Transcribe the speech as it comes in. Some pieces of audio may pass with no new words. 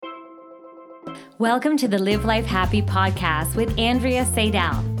Welcome to the Live Life Happy podcast with Andrea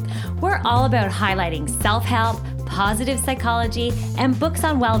Seidel. We're all about highlighting self-help, positive psychology, and books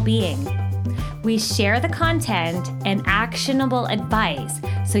on well-being. We share the content and actionable advice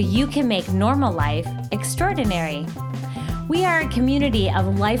so you can make normal life extraordinary. We are a community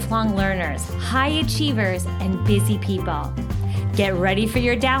of lifelong learners, high achievers, and busy people. Get ready for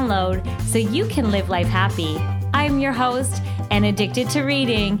your download so you can live life happy. I'm your host and addicted to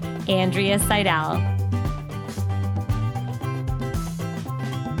reading, Andrea Seidel.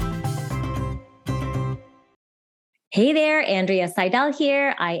 Hey there, Andrea Seidel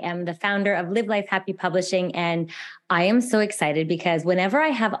here. I am the founder of Live Life Happy Publishing, and I am so excited because whenever I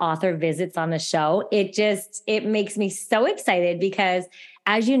have author visits on the show, it makes me so excited because,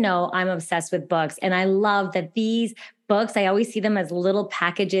 as you know, I'm obsessed with books, and I love that these books, I always see them as little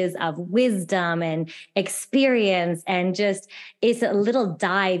packages of wisdom and experience, and just it's a little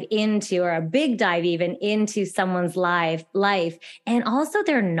dive into, or a big dive even into someone's life. And also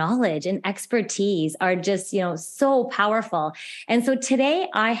their knowledge and expertise are just, so powerful. And so today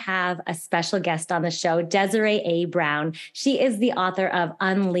I have a special guest on the show, Desiree A. Brown. She is the author of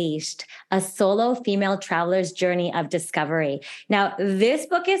Unleashed, a solo female traveler's journey of discovery. Now, this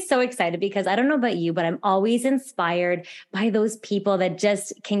book is so excited because I don't know about you, but I'm always inspired by those people that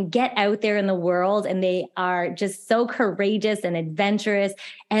just can get out there in the world, and they are just so courageous and adventurous,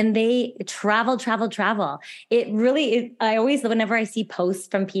 and they travel. It really is. I always, whenever I see posts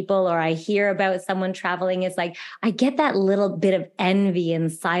from people or I hear about someone traveling, it's like, I get that little bit of envy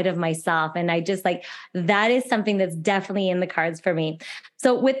inside of myself. And I just that is something that's definitely in the cards for me.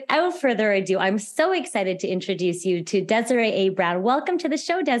 So without further ado, I'm so excited to introduce you to Desiree A. Brown. Welcome to the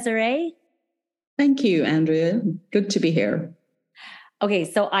show, Desiree. Thank you, Andrea. Good to be here. Okay,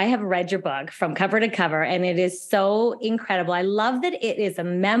 so I have read your book from cover to cover, and it is so incredible. I love that it is a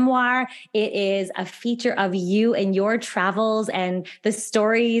memoir. It is a feature of you and your travels, and the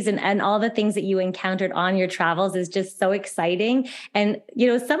stories and all the things that you encountered on your travels is just so exciting. And,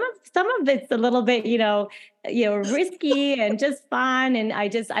 some of it's a little bit, risky and just fun. And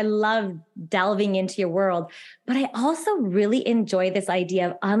I love delving into your world, but I also really enjoy this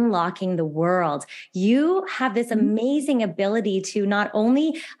idea of unlocking the world. You have this amazing ability to not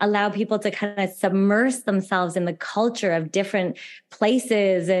only allow people to kind of submerge themselves in the culture of different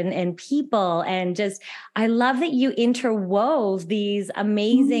places and people. And just, I love that you interwove these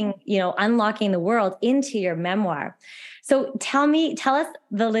amazing, unlocking the world into your memoir. So tell us,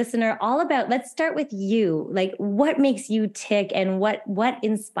 the listener, all about, let's start with you. Like, what makes you tick, and what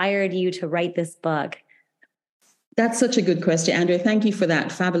inspired you to write this book? That's such a good question, Andrea. Thank you for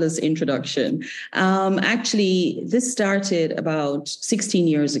that fabulous introduction. Actually, this started about 16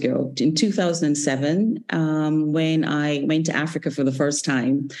 years ago, in 2007, when I went to Africa for the first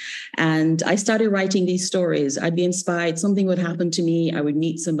time. And I started writing these stories. I'd be inspired. Something would happen to me. I would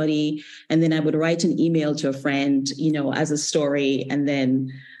meet somebody, and then I would write an email to a friend, as a story. And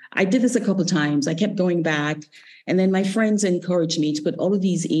then I did this a couple of times. I kept going back. And then my friends encouraged me to put all of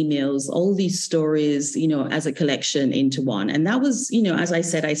these emails, all of these stories, as a collection into one. And that was, as I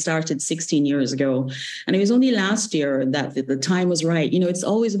said, I started 16 years ago. And it was only last year that the time was right. It's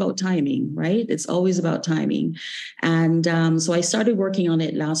always about timing, right? It's always about timing. And so I started working on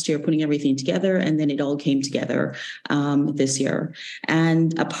it last year, putting everything together. And then it all came together this year.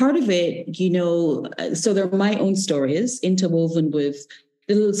 And a part of it, so they're my own stories interwoven with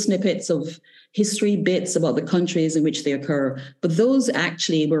little snippets of history, bits about the countries in which they occur. But those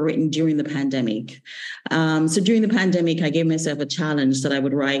actually were written during the pandemic. So during the pandemic, I gave myself a challenge that I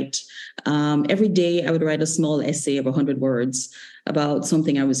would write. Every day, I would write a small essay of 100 words about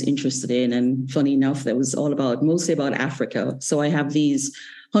something I was interested in. And funny enough, that was mostly about Africa. So I have these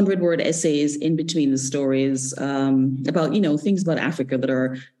 100-word essays in between the stories about, things about Africa that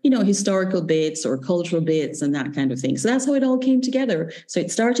are, historical bits or cultural bits and that kind of thing. So that's how it all came together. So it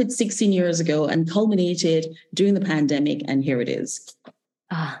started 16 years ago and culminated during the pandemic, and here it is.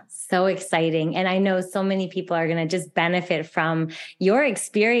 So exciting. And I know so many people are going to just benefit from your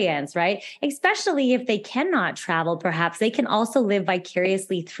experience, right? Especially if they cannot travel, perhaps they can also live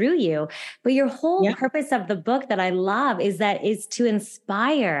vicariously through you. But your whole purpose of the book that I love is to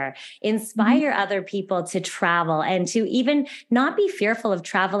inspire other people to travel and to even not be fearful of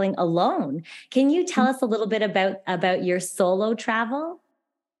traveling alone. Can you tell us a little bit about your solo travel?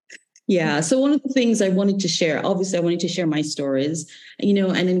 Yeah. So one of the things I wanted to share, obviously I wanted to share my stories,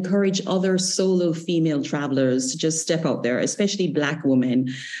 and encourage other solo female travelers to just step out there, especially Black women.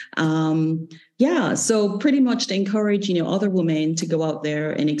 So pretty much to encourage, other women to go out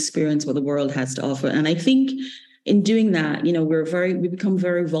there and experience what the world has to offer. And I think in doing that, we become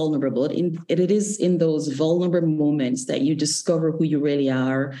very vulnerable. It is in those vulnerable moments that you discover who you really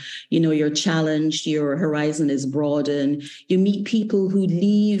are. You're challenged, your horizon is broadened. You meet people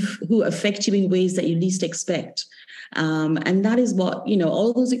who affect you in ways that you least expect. And that is what,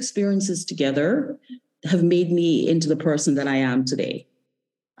 all those experiences together have made me into the person that I am today.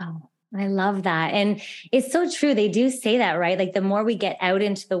 Oh, I love that. And it's so true. They do say that, right? Like the more we get out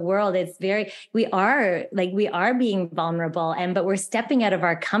into the world, we are being vulnerable but we're stepping out of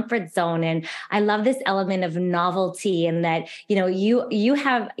our comfort zone. And I love this element of novelty and that,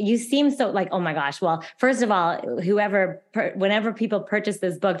 you seem so like, oh my gosh. Well, first of all, whenever people purchase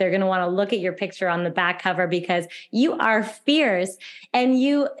this book, they're going to want to look at your picture on the back cover because you are fierce and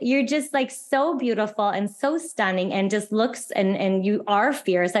you're just like so beautiful and so stunning and just looks and you are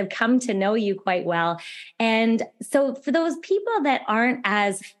fierce. I've come to know you quite well. And so for those people that aren't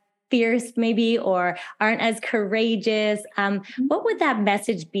as fierce maybe or aren't as courageous, what would that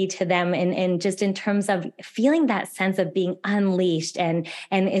message be to them in just in terms of feeling that sense of being unleashed and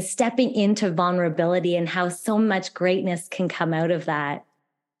is stepping into vulnerability and how so much greatness can come out of that?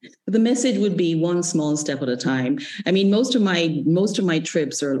 The message would be one small step at a time. I mean, most of my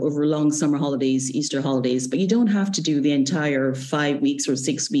trips are over long summer holidays, Easter holidays, but you don't have to do the entire 5 weeks or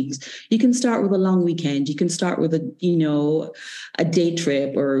 6 weeks. You can start with a long weekend. You can start with a day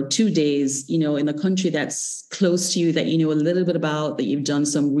trip or 2 days, in a country that's close to you that you know a little bit about, that you've done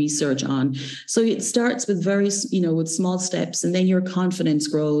some research on. So it starts with with small steps, and then your confidence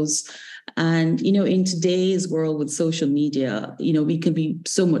grows. And, in today's world with social media, we can be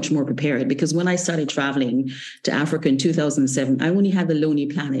so much more prepared, because when I started traveling to Africa in 2007, I only had the Lonely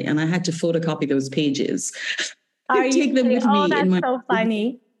Planet and I had to photocopy those pages. Take them with me. That's so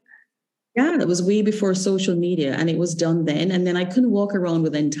funny. Yeah, that was way before social media, and it was done then. And then I couldn't walk around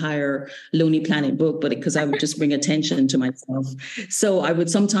with an entire Lonely Planet book, but because I would just bring attention to myself. So I would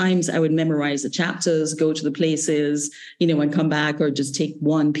memorize the chapters, go to the places, and come back, or just take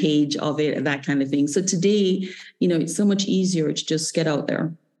one page of it, that kind of thing. So today, it's so much easier to just get out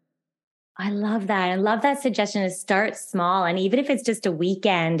there. I love that. I love that suggestion to start small. And even if it's just a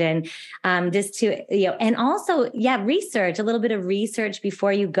weekend and just to, and also, research, a little bit of research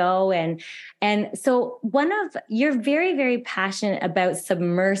before you go. And so you're very, very passionate about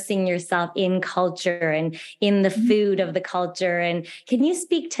submersing yourself in culture and in the food of the culture. And can you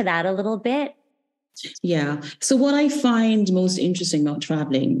speak to that a little bit? Yeah. So what I find most interesting about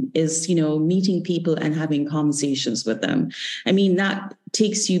traveling is, meeting people and having conversations with them. I mean, that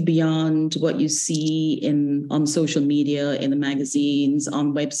takes you beyond what you see on social media, in the magazines,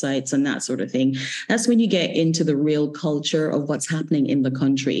 on websites, and that sort of thing. That's when you get into the real culture of what's happening in the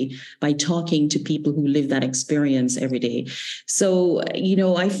country by talking to people who live that experience every day. So,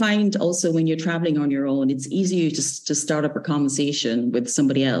 I find also when you're traveling on your own, it's easier to start up a conversation with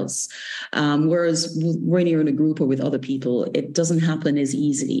somebody else. Whereas when you're in a group or with other people, it doesn't happen as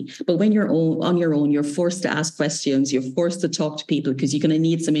easily. But when you're on your own, you're forced to ask questions. You're forced to talk to people because you're going to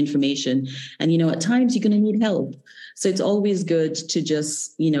need some information. And, at times you're going to need help. So it's always good to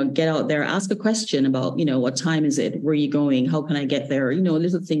just, get out there, ask a question about, what time is it? Where are you going? How can I get there?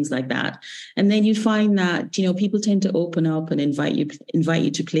 Little things like that. And then you find that, people tend to open up and invite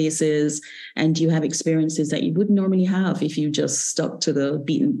you to places, and you have experiences that you wouldn't normally have if you just stuck to the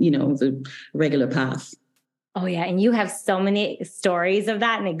beaten, the regular path. Oh yeah. And you have so many stories of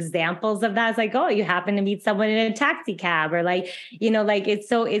that and examples of that. It's like, oh, you happen to meet someone in a taxi cab, or it's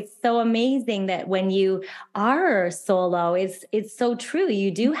so amazing that when you are solo, it's so true.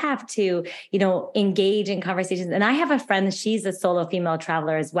 You do have to, engage in conversations. And I have a friend, she's a solo female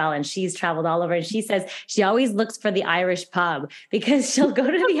traveler as well. And she's traveled all over. And she says she always looks for the Irish pub, because she'll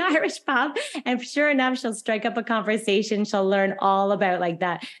go to the Irish pub and sure enough, she'll strike up a conversation. She'll learn all about like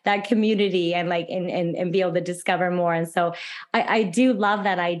that community and and be able to discover more. And so I do love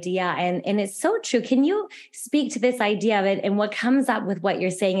that idea. And it's so true. Can you speak to this idea of it? And what comes up with what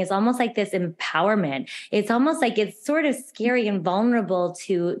you're saying is almost like this empowerment. It's almost like it's sort of scary and vulnerable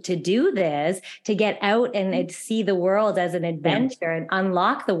to do this, to get out and see the world as an adventure and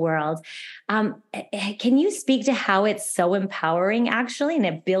unlock the world. Can you speak to how it's so empowering actually, and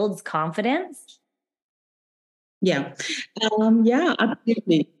it builds confidence? Yeah.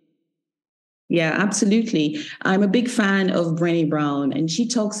 Absolutely. Yeah, absolutely. I'm a big fan of Brené Brown, and she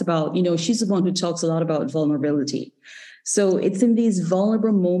talks about, she's the one who talks a lot about vulnerability. So it's in these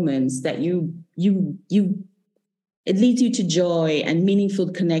vulnerable moments that it leads you to joy and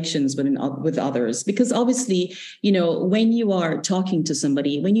meaningful connections with others. Because obviously, when you are talking to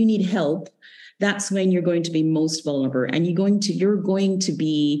somebody, when you need help, that's when you're going to be most vulnerable, and you're going to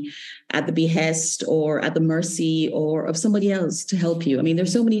be at the behest or at the mercy or of somebody else to help you. I mean,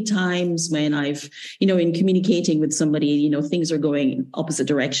 there's so many times when I've, in communicating with somebody, things are going opposite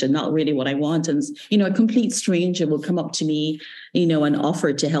direction, not really what I want. And, a complete stranger will come up to me, and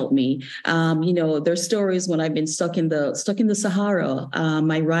offer to help me. There's stories when I've been stuck in the Sahara.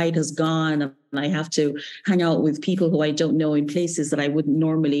 My ride has gone, and I have to hang out with people who I don't know in places that I wouldn't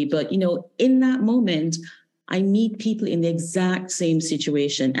normally. But, in that moment, I meet people in the exact same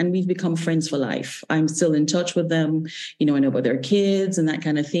situation, and we've become friends for life. I'm still in touch with them. I know about their kids and that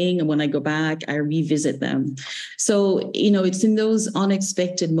kind of thing. And when I go back, I revisit them. So, it's in those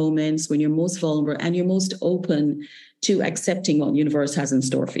unexpected moments when you're most vulnerable and you're most open to accepting what the universe has in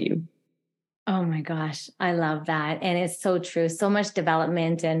store for you. Oh my gosh, I love that. And it's so true. So much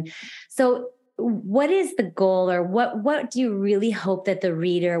development. And so what is the goal, or what do you really hope that the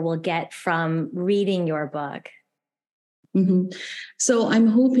reader will get from reading your book? Mm-hmm. So I'm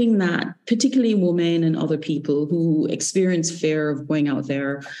hoping that particularly women and other people who experience fear of going out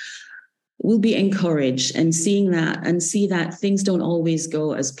there will be encouraged and see that things don't always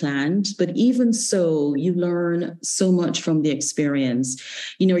go as planned. But even so, you learn so much from the experience.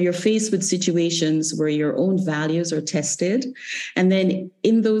 You're faced with situations where your own values are tested. And then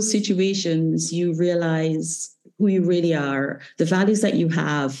in those situations, you realize who you really are. The values that you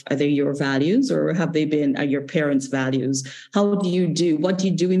have, are they your values, or have they been your parents' values? What do you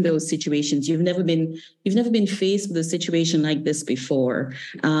do in those situations? You've never been faced with a situation like this before.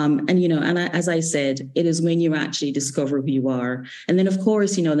 As I said, it is when you actually discover who you are. And then, of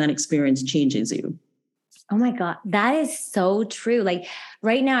course, that experience changes you. Oh my God, that is so true. Like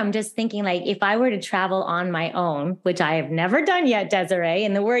right now, I'm just thinking, like, if I were to travel on my own, which I have never done yet, Desiree,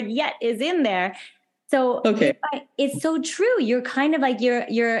 and the word "yet" is in there. So okay. It's so true. You're kind of like,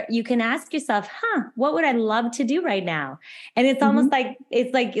 you can ask yourself, what would I love to do right now? And it's almost like,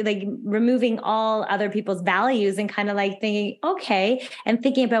 it's like removing all other people's values and kind of like thinking, okay, and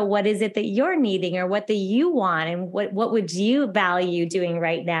thinking about what is it that you're needing, or what do you want, and what would you value doing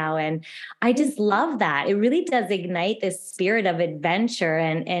right now? And I just love that. It really does ignite this spirit of adventure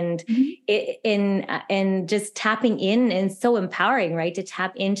and just tapping in, and so empowering, right? To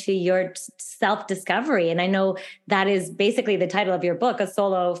tap into your self-discovery. And I know that is basically the title of your book, A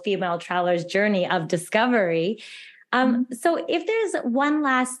Solo Female Traveler's Journey of Discovery. So if there's one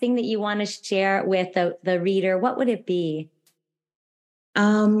last thing that you want to share with the reader, what would it be?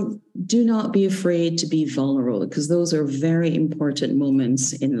 Do not be afraid to be vulnerable, because those are very important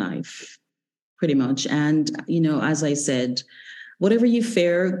moments in life, pretty much. And, as I said, whatever you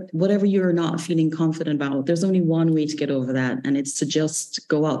fear, whatever you're not feeling confident about, there's only one way to get over that. And it's to just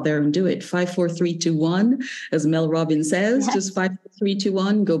go out there and do it. 5, 4, 3, 2, 1, as Mel Robbins says, just 5, 4, 3, 2,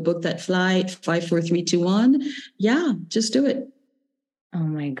 1, go book that flight. 5, 4, 3, 2, 1. Yeah, just do it. Oh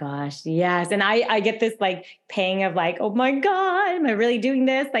my gosh. Yes. And I get this like pang of like, oh my God, am I really doing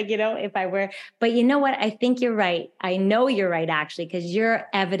this? Like, if I were, but you know what? I think you're right. I know you're right, actually, because you're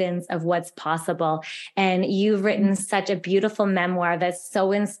evidence of what's possible. And you've written such a beautiful memoir that's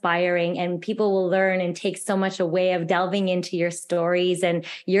so inspiring, and people will learn and take so much away of delving into your stories and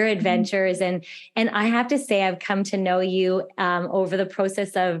your adventures. And I have to say, I've come to know you over the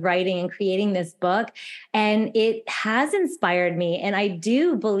process of writing and creating this book, and it has inspired me. And I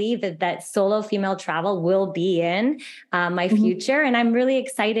do believe that solo female travel will be in my future. And I'm really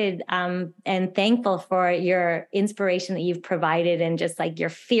excited and thankful for your inspiration that you've provided, and just like you're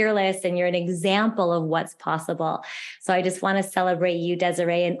fearless and you're an example of what's possible. So I just want to celebrate you,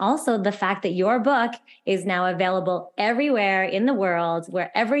 Desiree, and also the fact that your book is now available everywhere in the world.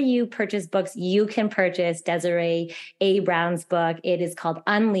 Wherever you purchase books, you can purchase Desiree A. Brown's book. It is called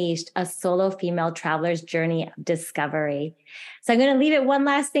Unleashed, A Solo Female Traveler's Journey of Discovery. So I'm going to leave it one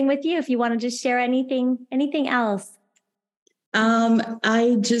last thing with you, if you want to just share anything else.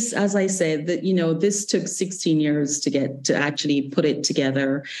 As I said, that, this took 16 years to actually put it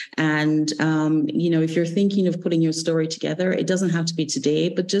together. And, if you're thinking of putting your story together, it doesn't have to be today,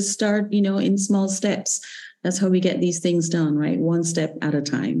 but just start, in small steps. That's how we get these things done, right? One step at a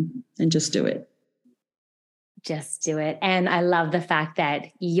time, and just do it. Just do it. And I love the fact that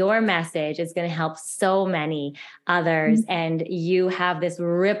your message is going to help so many others. And you have this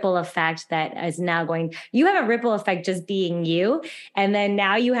ripple effect that is now you have a ripple effect just being you. And then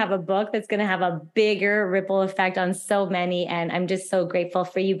now you have a book that's going to have a bigger ripple effect on so many. And I'm just so grateful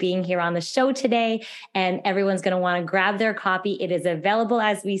for you being here on the show today. And everyone's going to want to grab their copy. It is available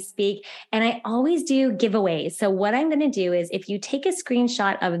as we speak. And I always do giveaways. So what I'm going to do is, if you take a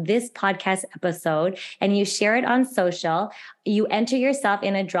screenshot of this podcast episode and you share share it on social. You enter yourself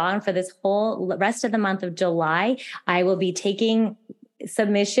in a drawing for this whole rest of the month of July. I will be taking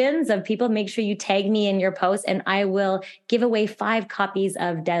submissions of people. Make sure you tag me in your post, and I will give away 5 copies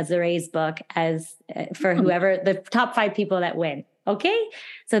of Desiree's book as for whoever the top 5 people that win. Okay.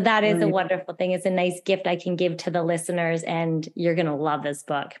 So that is a wonderful thing. It's a nice gift I can give to the listeners, and you're going to love this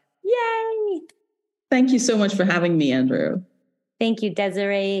book. Yay. Thank you so much for having me, Andrew. Thank you,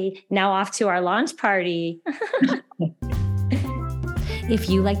 Desiree. Now off to our launch party. If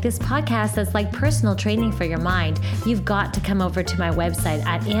you like this podcast that's like personal training for your mind, you've got to come over to my website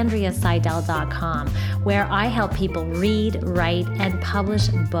at AndreaSeidel.com, where I help people read, write, and publish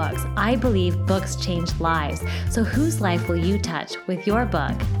books. I believe books change lives. So whose life will you touch with your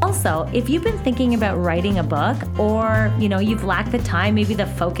book? Also, if you've been thinking about writing a book, or you've lacked the time, maybe the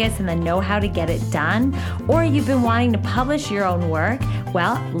focus and the know-how to get it done, or you've been wanting to publish your own work,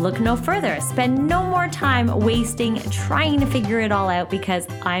 well, look no further. Spend no more time wasting trying to figure it all out, because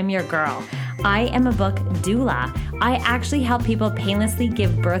I'm your girl. I am a book doula. I actually help people painlessly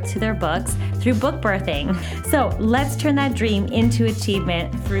give birth to their books through book birthing. So let's turn that dream into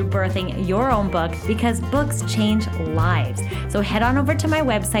achievement through birthing your own book, because books change lives. So head on over to my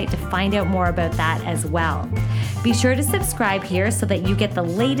website to find out more about that as well. Be sure to subscribe here so that you get the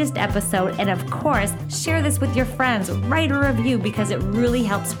latest episode. And of course, share this with your friends. Write a review, because it really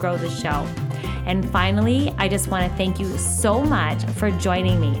helps grow the show. And finally, I just want to thank you so much for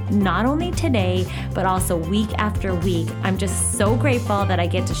joining me, not only today, but also week after week. I'm just so grateful that I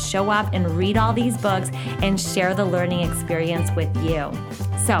get to show up and read all these books and share the learning experience with you.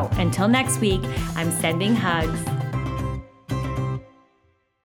 So until next week, I'm sending hugs.